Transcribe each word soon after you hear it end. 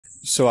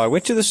So I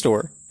went to the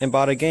store and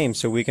bought a game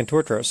so we can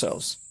torture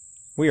ourselves.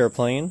 We are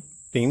playing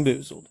Being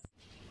Boozled.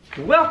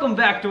 Welcome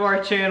back to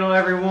our channel,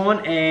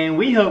 everyone, and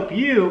we hope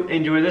you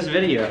enjoy this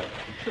video.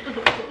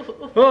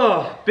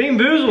 Oh, Being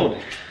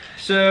Boozled.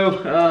 So,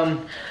 I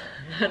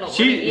don't want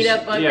to eat a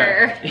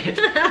booger.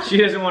 Yeah, she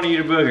doesn't want to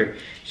eat a booger.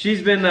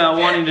 She's been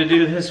wanting to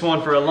do this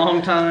one for a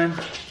long time.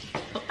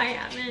 I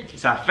haven't.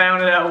 So I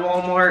found it at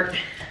Walmart.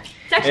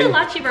 It's actually a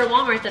lot cheaper at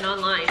Walmart than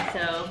online,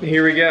 so.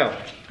 Here we go.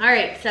 All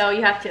right, so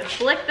you have to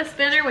flick the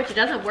spinner, which it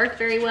doesn't work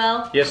very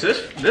well. Yes,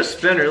 this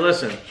spinner,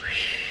 listen,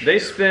 they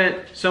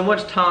spent so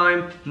much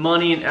time,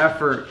 money, and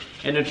effort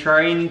into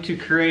trying to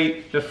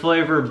create the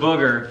flavor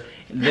booger,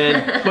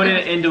 then put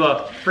it into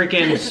a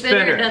freaking The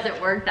spinner.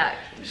 doesn't work that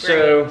great.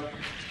 So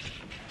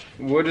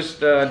we'll just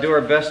do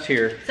our best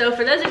here. So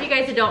for those of you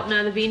guys who don't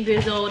know, the Bean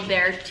Boozled,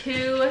 there are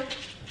two.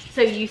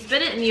 So you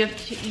spin it and you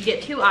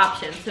get two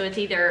options. So it's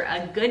either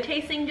a good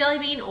tasting jelly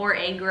bean or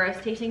a gross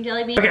tasting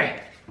jelly bean.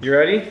 Okay, you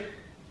ready?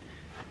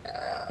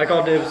 I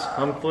call dibs.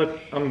 I'm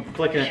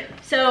flicking it.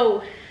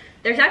 So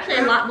there's actually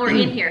a lot more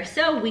in here.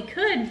 So we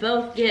could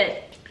both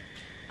get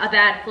a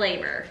bad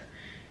flavor.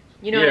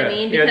 You know what I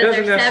mean? Yeah, it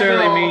doesn't there's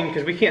necessarily several... mean,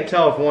 because we can't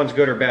tell if one's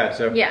good or bad.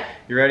 So yeah.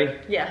 You ready?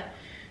 Yeah.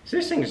 So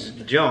this thing's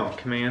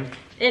junk, man.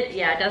 It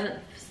doesn't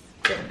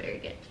spin very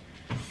good.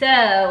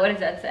 So what does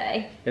that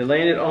say? It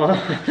landed on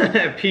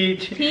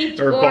peach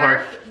or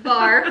barf. barf.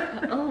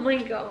 Barf. Oh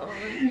my god.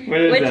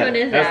 What is Which that? one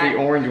is That's that? the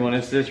orange one.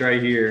 It's this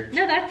right here.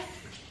 No, that's...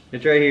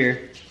 It's right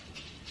here.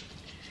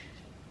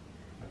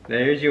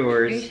 There's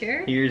yours. Are you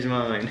sure? Here's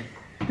mine.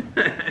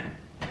 I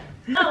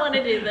want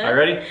to do this. All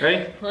right, ready?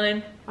 Ready?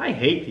 1, I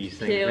hate these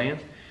things, 2. man.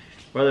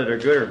 Whether they're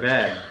good or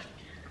bad.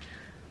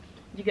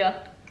 You go.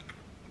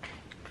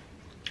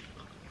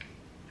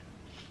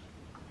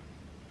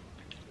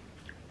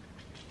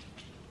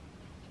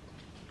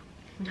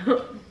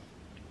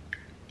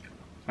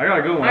 I got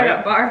a good one. I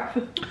got barf.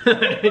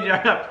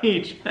 I got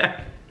peach.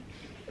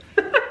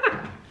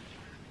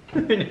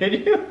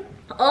 Did you?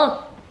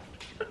 Oh.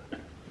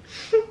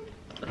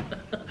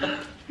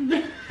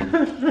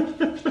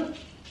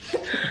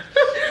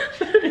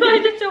 Why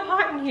is it so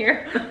hot in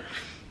here?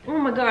 Oh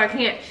my god, I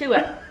can't chew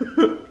it.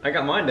 I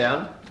got mine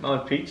down. Mine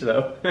was peach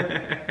though.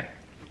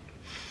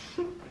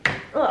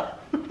 Ugh.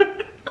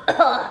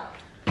 Ugh.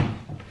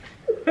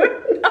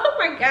 Oh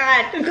my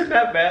god. Isn't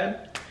that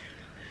bad?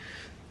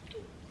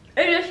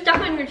 It just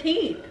stuck in your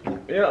teeth.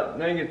 Yeah,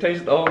 now you can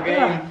taste the whole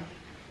game.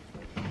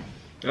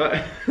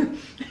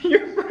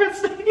 Your breath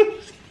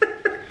stinks.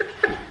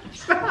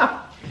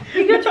 Stop.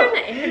 You can turn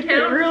the air down.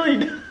 It really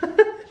does.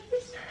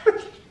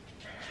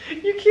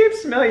 You can't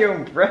smell your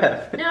own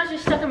breath. Now it's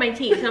just stuck in my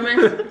teeth, so I'm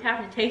gonna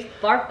have to taste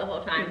barf the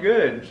whole time.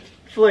 Good.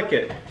 Flick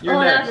it. You're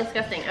Oh, next. that was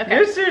disgusting.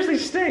 Okay. It seriously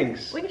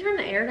stinks. We can turn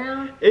the air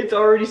down. It's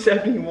already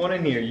 71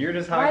 in here. You're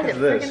just Why hot is as it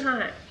this.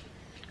 freaking hot?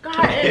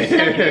 God, it's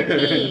stuck in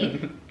your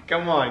teeth.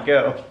 Come on,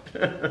 go.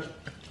 That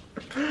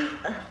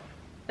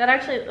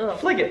actually, ugh.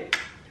 Flick it.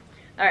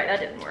 Alright, that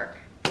didn't work.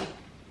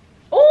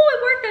 Oh,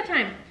 it worked that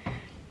time.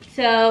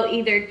 So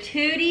either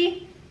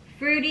Tutti,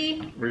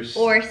 Fruity,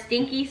 or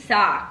Stinky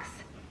Socks.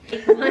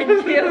 1,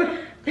 2,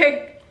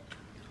 3.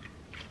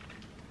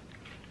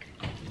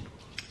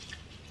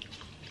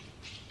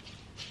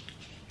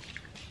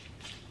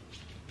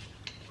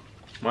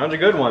 Mine's a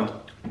good one,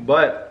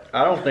 but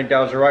I don't think that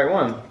was the right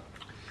one.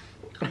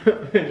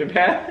 Is it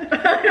bad?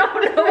 I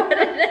don't know what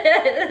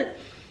it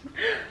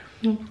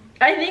is.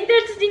 I think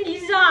that's Stinky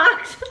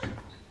Socks.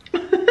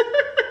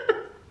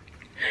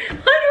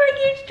 Why do I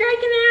keep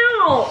striking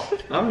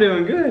out? I'm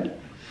doing good.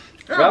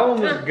 That one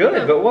was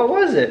good, but what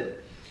was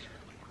it?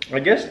 I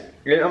guess,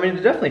 I mean,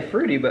 it's definitely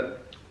fruity,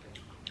 but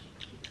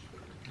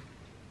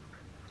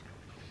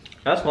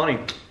that's funny.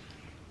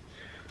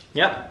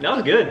 Yep, that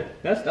was good.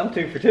 I'm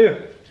 2 for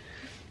 2.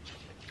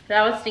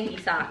 That was Stinky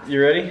Socks.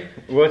 You ready?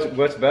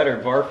 What's better,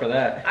 barf for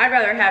that? I'd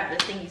rather have the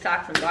Stinky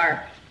Socks and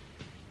barf.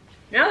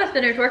 Now the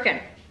spinner's working.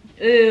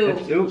 Ooh.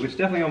 It's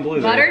definitely on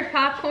blue. Buttered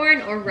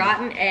popcorn or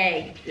rotten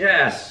egg.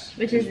 Yes.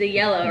 Which is the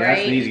yellow, right?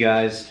 That's these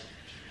guys.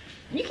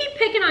 You keep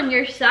picking on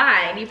your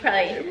side. You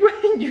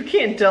probably... You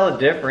can't tell a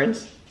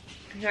difference.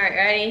 Alright,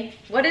 ready?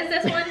 What is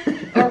this one?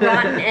 Or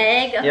rotten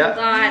egg? Oh Yep.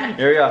 god.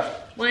 Here we go.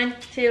 1,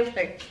 2,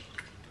 3.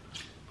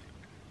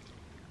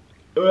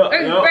 Are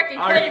Are you freaking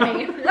kidding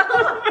me?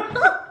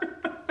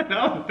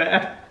 No,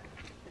 bad.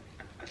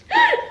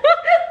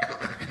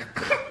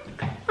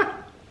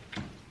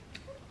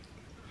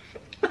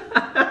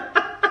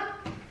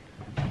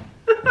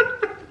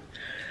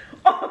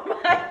 Oh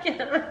my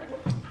god.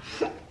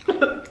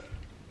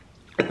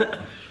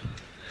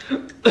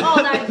 Oh,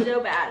 that is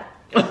so bad.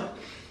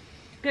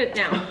 Good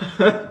now.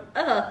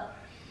 Ugh.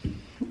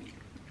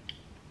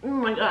 Oh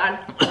my god.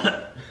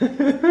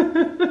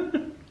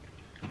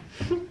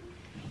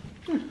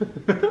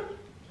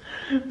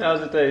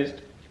 How's it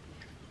taste?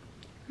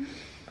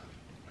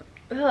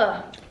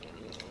 Ugh.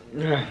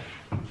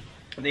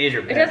 These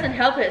are bad. It doesn't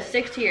help it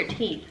sticks to your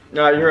teeth.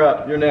 No, you're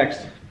up. You're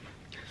next.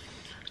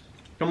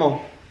 Come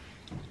on.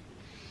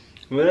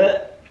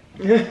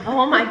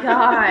 Oh my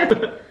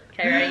god.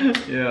 Okay,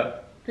 ready? Yeah.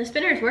 The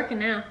spinner's working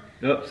now.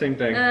 Nope, same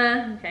thing.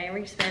 Okay,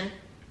 respin.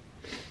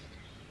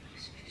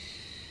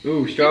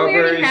 Ooh,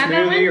 strawberry have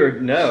that smoothie or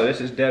no, this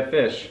is dead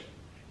fish.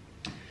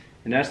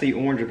 And that's the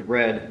orange with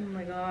red. Oh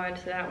my god,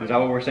 so that one. Is that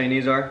what we're saying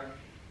these are?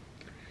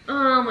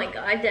 Oh my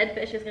god, dead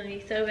fish is gonna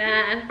be so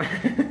bad.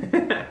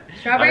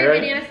 Strawberry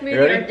Right, banana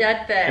smoothie or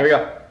dead fish? Here we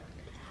go.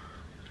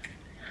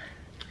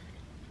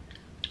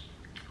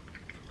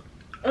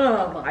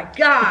 Oh my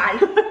god.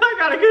 I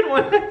got a good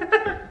one.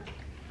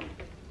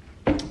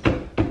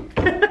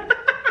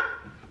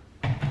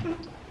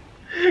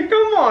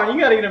 Come on,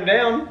 you gotta get them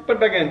down. Put it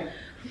back in.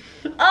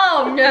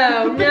 Oh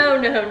no, no,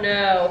 no,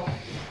 no.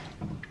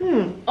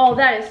 Oh,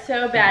 that is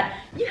so bad.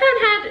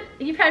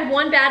 You've had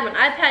one bad one.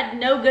 I've had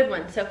no good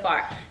ones so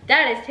far.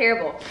 That is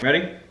terrible.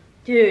 Ready?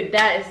 Dude,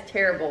 that is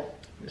terrible.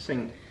 This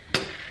thing,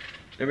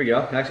 there we go,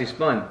 it actually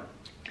spun.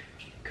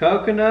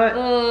 Coconut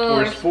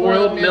or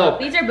spoiled milk.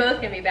 These are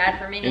both gonna be bad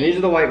for me. And these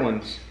are the white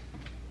ones.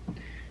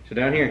 So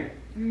down here,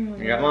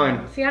 I got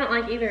mine. See, I don't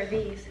like either of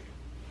these.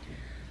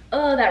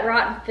 Oh, that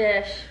rotten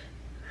fish.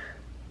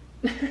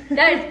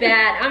 That is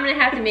bad. I'm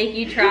gonna have to make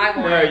you try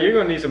one. No, you're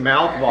gonna need some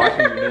mouthwash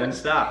when you're done.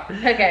 Stop.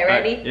 Okay,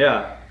 ready? Right,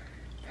 yeah.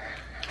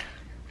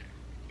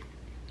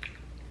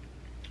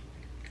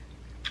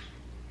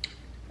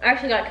 I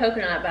actually got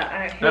coconut, but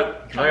I hate Nope,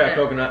 I got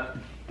coconut.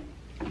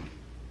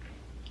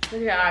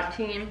 Good job,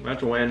 team.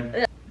 That's a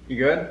win. You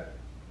good?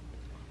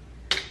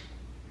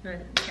 No, it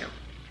doesn't count.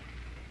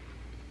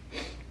 We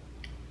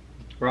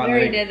Rotten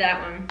already egg. did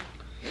that one.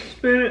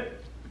 Spin it.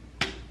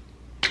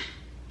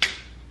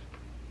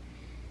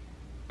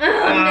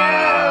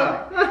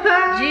 Oh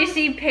no!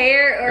 Juicy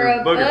pear or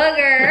a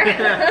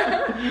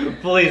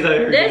booger. Please let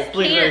her This good.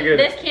 Please let her good.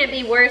 This can't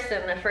be worse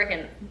than the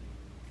freaking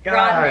God,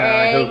 rotten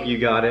I egg. hope you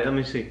got it. Let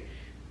me see.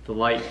 The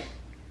light.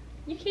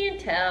 You can't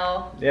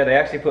tell. Yeah, they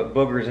actually put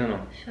boogers in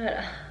them. Shut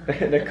up.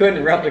 They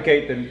couldn't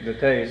replicate the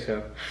taste,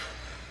 so.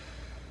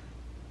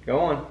 Go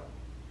on.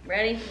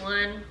 Ready?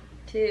 1,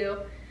 2,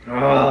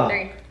 Ah.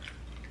 3.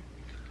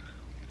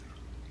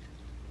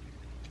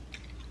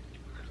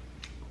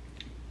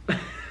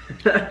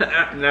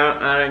 No,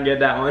 I didn't get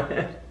that one.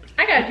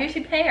 I got a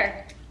juicy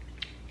pear.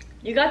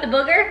 You got the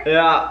booger?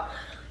 Yeah.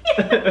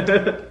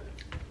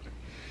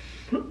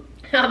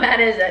 How bad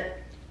is it?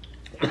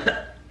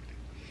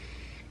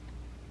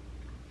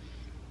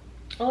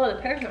 Oh,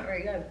 the pear's not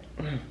very good.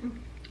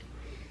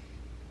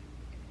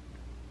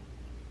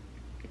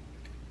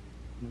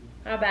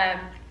 How bad?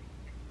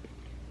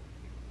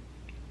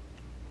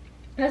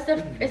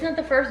 Isn't it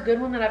the first good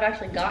one that I've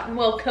actually gotten?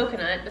 Well,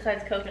 coconut,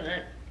 besides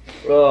coconut.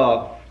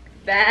 Oh.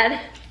 Bad?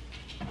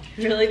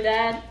 Really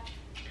bad?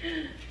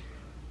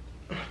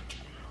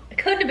 It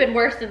couldn't have been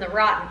worse than the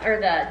rotten, or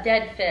the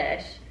dead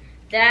fish.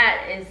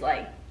 That is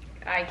like,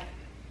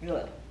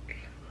 ugh.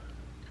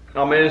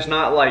 I mean, it's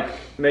not like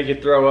make you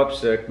throw up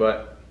sick,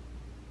 but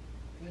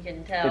You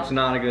can tell. it's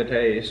not a good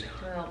taste.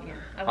 Well, yeah.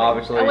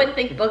 Obviously. I wouldn't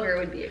think booger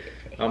would be a good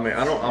taste. I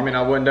mean,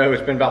 I wouldn't know.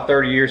 It's been about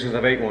 30 years since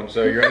I've ate one.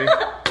 So you ready?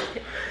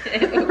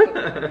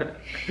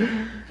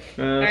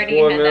 Already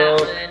spoiled had milk.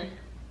 that one.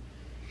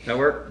 That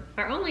work?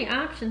 Our only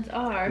options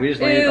are We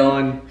just landed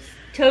on.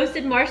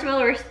 toasted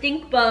marshmallow or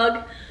stink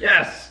bug.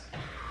 Yes.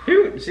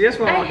 Who? See, that's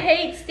what I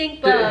hate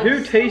stink bugs.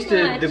 Who tasted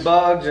so the much.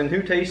 bugs and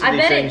who tasted I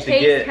these bet things it to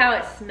tastes get? how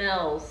it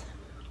smells,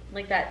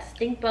 like that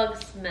stink bug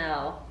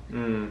smell. Yeah,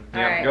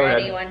 All right, go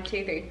ready? ahead. 1,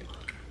 2, 3.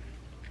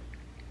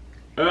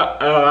 Oh,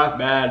 that's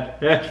bad.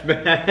 That's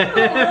bad.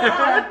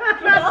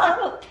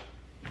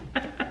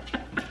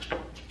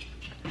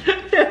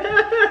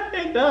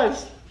 It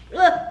does.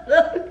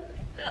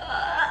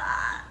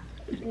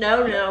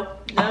 No, no,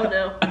 no,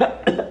 no.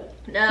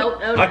 No,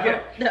 no,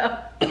 Okay. no,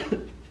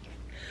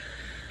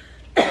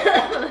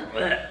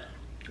 no.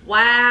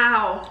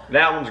 Wow.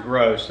 That one's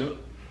gross.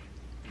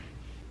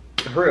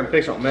 Hurry up and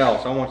pick something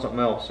else. I want something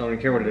else. I don't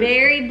even care what it is.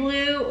 Berry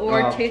blue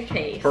or Oh,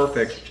 toothpaste?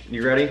 Perfect.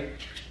 You ready?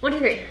 1, 2,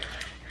 3.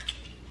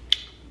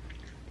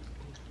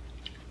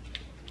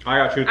 I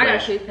got toothpaste. I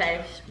got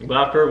toothpaste. But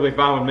that's perfectly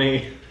fine with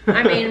me.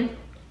 I mean,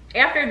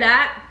 after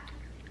that,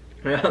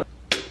 Yeah.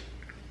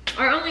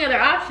 our only other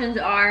options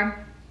are,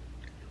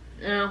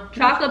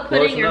 chocolate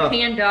pudding or enough.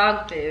 canned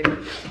dog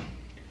food.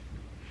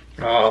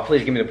 Oh,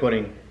 please give me the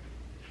pudding.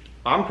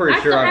 I'm pretty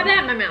I sure still have that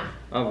in my mouth.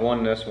 I've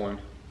won this one.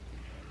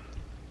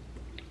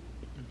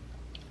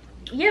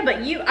 Yeah, but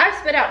I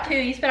spit out 2,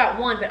 you spit out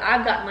 1, but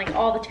I've gotten like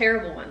all the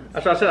terrible ones.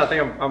 That's what I said. I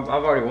think I've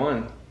already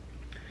won.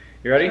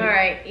 You ready? All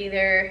right,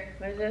 either,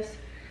 what is this?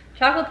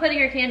 Chocolate pudding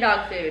or canned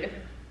dog food?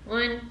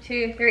 1,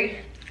 2, 3.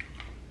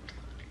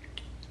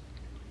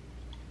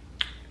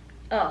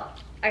 Oh,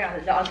 I got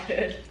the dog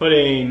food.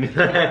 Pudding.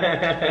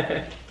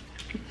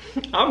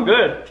 I'm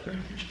good.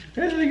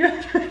 This is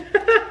good.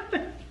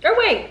 Or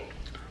wait.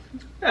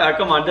 Yeah,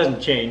 come on, it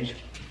doesn't change.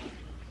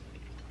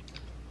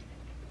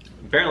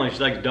 Apparently she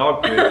likes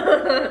dog food.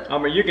 I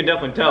mean, you can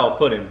definitely tell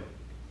pudding.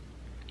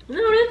 No,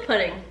 it is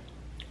pudding.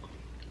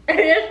 It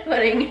is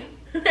pudding.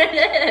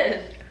 It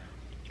is.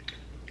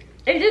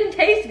 It didn't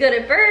taste good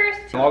at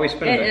first. Why are we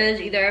spinning It it?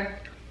 is either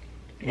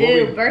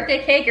Ew,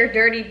 birthday cake or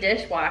dirty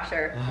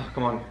dishwasher? Oh,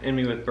 come on, end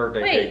me with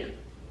birthday cake.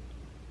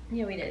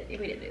 Yeah, we did do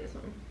this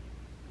one.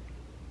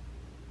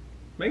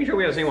 Making sure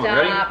we have the same one.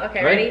 Stop. Ready?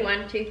 Okay, ready?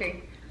 1, 2,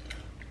 3.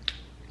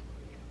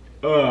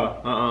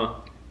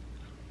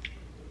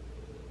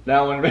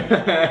 That one.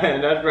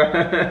 That's right.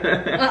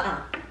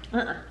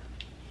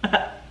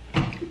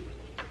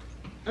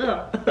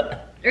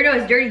 Or no,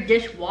 it's dirty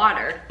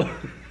dishwater.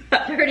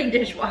 Dirty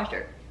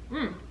dishwasher.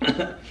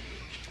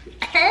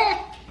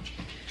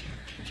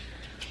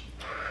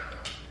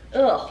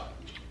 Ugh.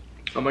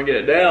 I'm gonna get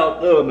it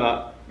down. No, I'm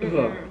not.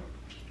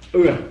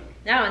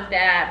 That one's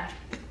bad.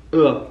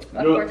 Of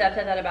course, I've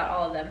said that about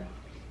all of them.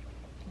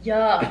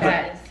 Yuck,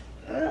 guys.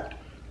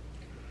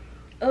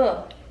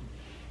 Ugh.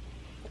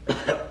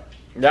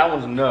 That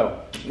one's a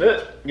no.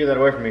 Get that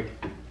away from me.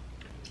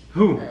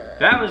 Whew,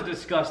 that was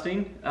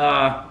disgusting.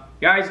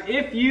 Guys,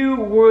 if you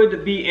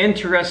would be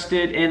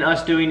interested in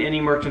us doing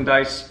any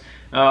merchandise,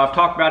 I've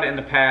talked about it in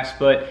the past,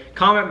 but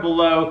comment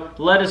below,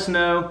 let us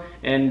know,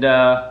 and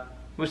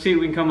we'll see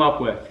what we can come up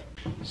with.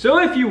 So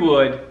if you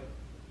would,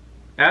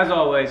 as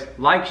always,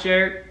 like,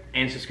 share,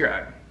 and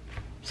subscribe.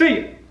 See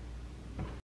you.